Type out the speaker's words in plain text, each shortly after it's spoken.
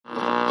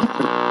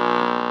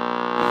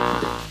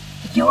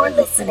You're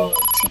listening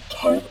to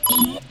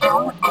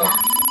KELF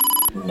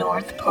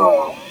North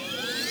Pole.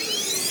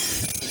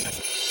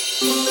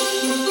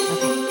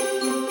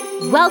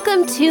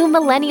 Welcome to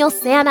Millennial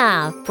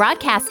Santa,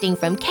 broadcasting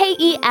from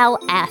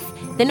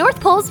KELF, the North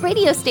Pole's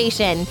radio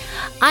station.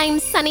 I'm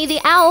Sunny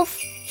the Elf.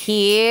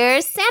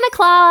 Here's Santa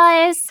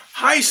Claus.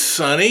 Hi,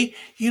 Sunny.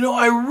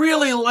 I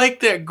really like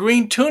that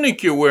green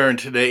tunic you're wearing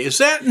today. Is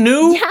that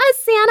new? Yes,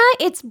 Santa.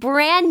 It's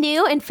brand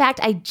new. In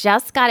fact, I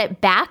just got it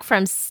back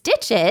from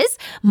Stitches,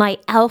 my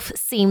elf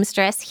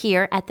seamstress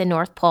here at the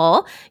North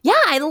Pole. Yeah,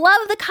 I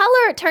love the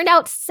color. It turned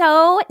out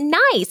so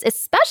nice,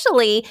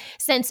 especially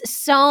since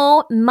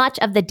so much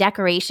of the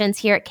decorations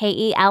here at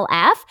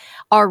KELF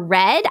are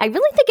red. I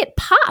really think it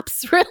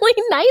pops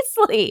really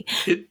nicely.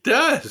 It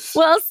does.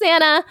 Well,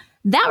 Santa,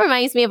 that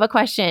reminds me of a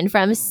question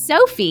from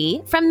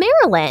Sophie from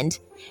Maryland.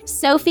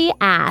 Sophie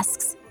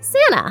asks,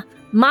 Santa,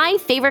 my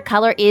favorite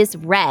color is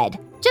red,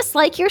 just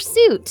like your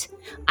suit.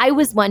 I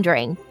was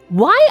wondering,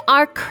 why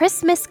are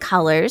Christmas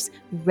colors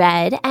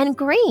red and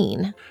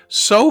green?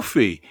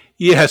 Sophie,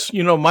 yes,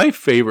 my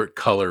favorite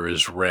color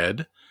is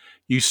red.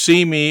 You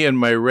see me in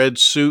my red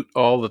suit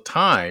all the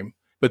time,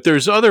 but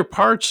there's other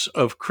parts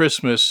of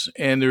Christmas,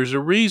 and there's a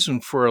reason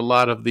for a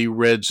lot of the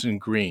reds and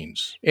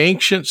greens.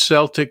 Ancient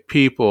Celtic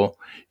people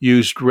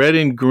used red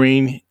and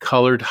green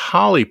colored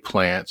holly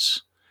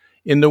plants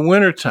in the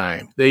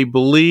wintertime. They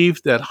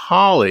believed that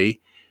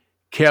holly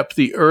kept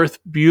the earth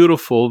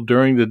beautiful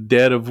during the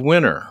dead of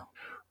winter.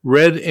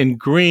 Red and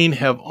green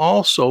have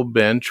also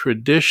been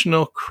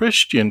traditional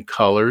Christian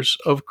colors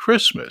of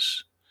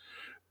Christmas.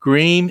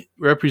 Green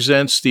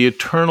represents the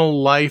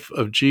eternal life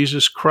of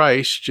Jesus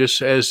Christ,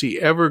 just as the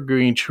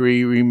evergreen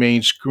tree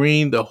remains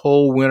green the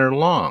whole winter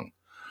long.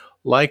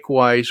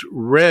 Likewise,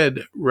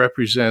 red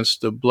represents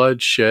the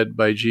blood shed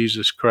by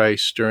Jesus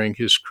Christ during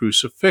his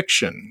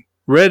crucifixion.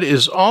 Red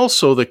is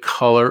also the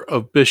color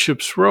of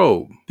Bishop's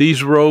robe.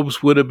 These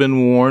robes would have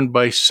been worn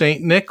by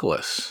St.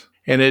 Nicholas,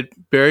 and it's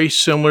very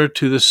similar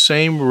to the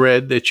same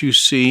red that you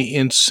see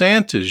in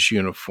Santa's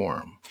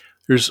uniform.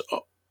 There's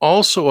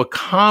also a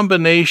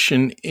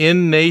combination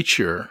in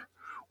nature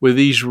with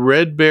these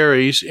red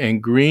berries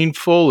and green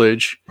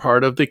foliage,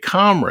 part of the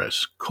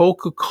Commerce.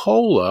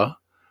 Coca-Cola,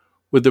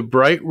 with the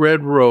bright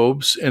red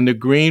robes and the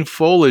green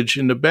foliage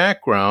in the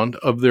background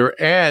of their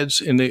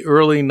ads in the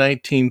early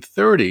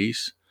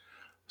 1930s,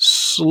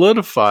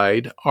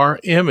 solidified our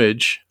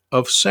image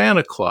of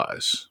Santa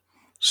Claus.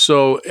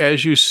 So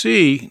as you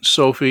see,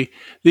 Sophie,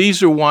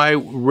 these are why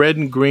red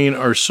and green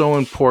are so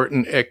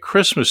important at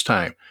Christmas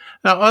time.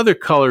 Now, other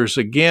colors,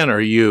 again,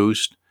 are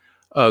used.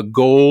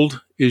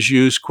 Gold is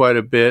used quite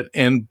a bit,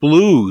 and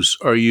blues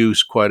are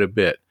used quite a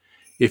bit.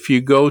 If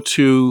you go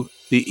to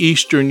the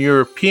Eastern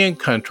European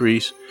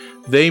countries,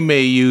 they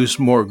may use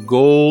more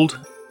gold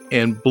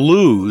and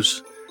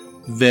blues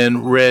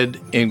than red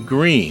and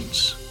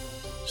greens.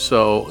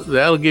 So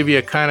that'll give you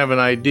a kind of an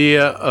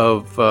idea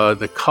of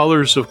the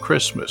colors of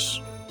Christmas.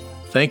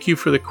 Thank you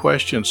for the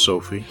question,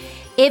 Sophie.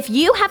 If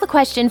you have a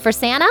question for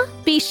Santa,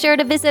 be sure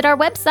to visit our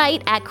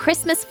website at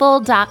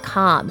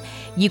christmasful.com.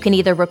 You can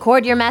either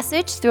record your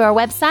message through our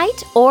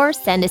website or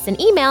send us an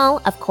email.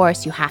 Of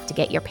course, you have to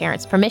get your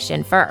parents'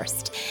 permission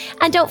first.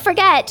 And don't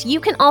forget, you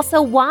can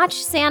also watch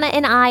Santa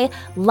and I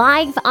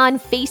live on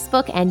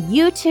Facebook and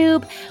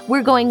YouTube.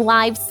 We're going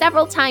live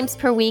several times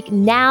per week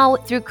now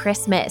through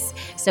Christmas.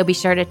 So be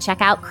sure to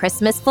check out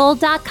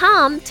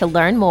christmasful.com to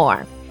learn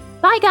more.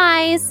 Bye,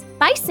 guys.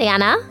 Bye,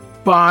 Santa.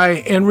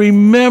 Bye, and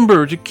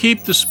remember to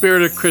keep the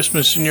spirit of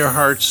Christmas in your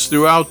hearts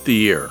throughout the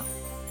year.